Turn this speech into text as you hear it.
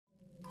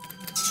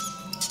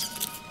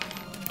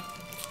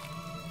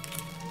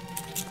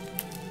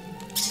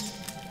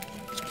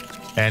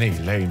Any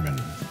layman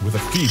with a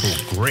feeble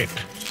grip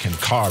can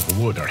carve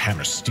wood or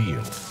hammer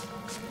steel.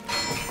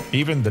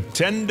 Even the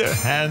tender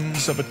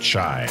hands of a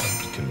child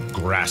can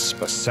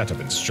grasp a set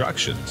of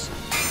instructions.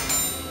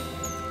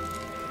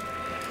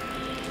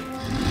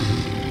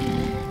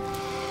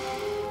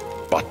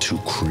 But to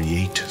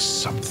create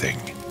something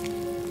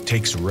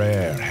takes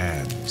rare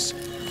hands,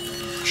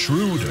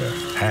 shrewder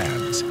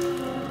hands,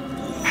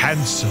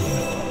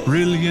 handsome,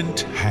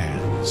 brilliant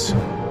hands.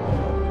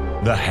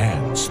 The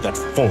hands that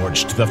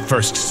forged the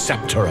first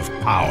scepter of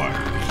power.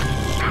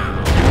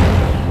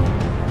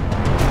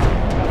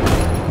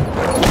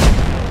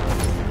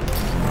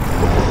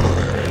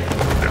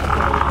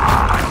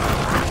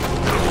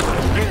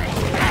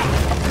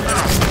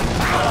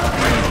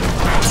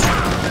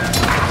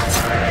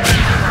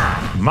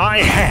 My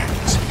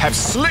hands have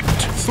slipped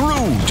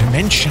through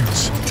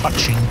dimensions,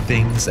 touching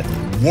things that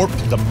warp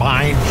the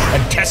mind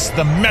and test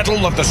the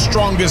mettle of the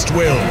strongest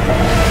will.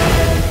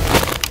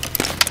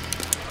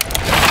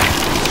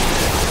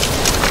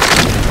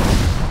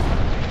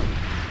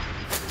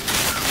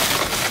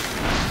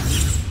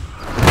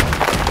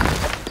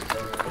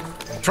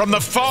 From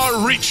the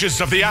far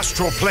reaches of the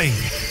astral plane,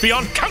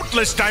 beyond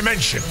countless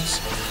dimensions,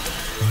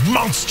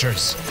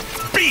 monsters,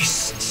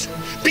 beasts,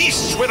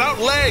 beasts without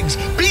legs,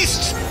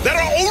 beasts that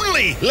are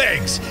only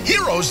legs,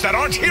 heroes that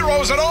aren't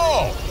heroes at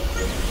all.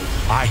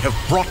 I have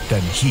brought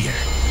them here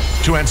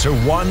to answer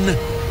one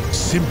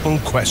simple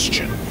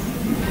question.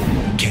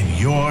 Can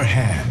your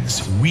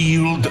hands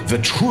wield the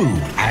true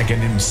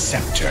Aghanim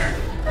scepter?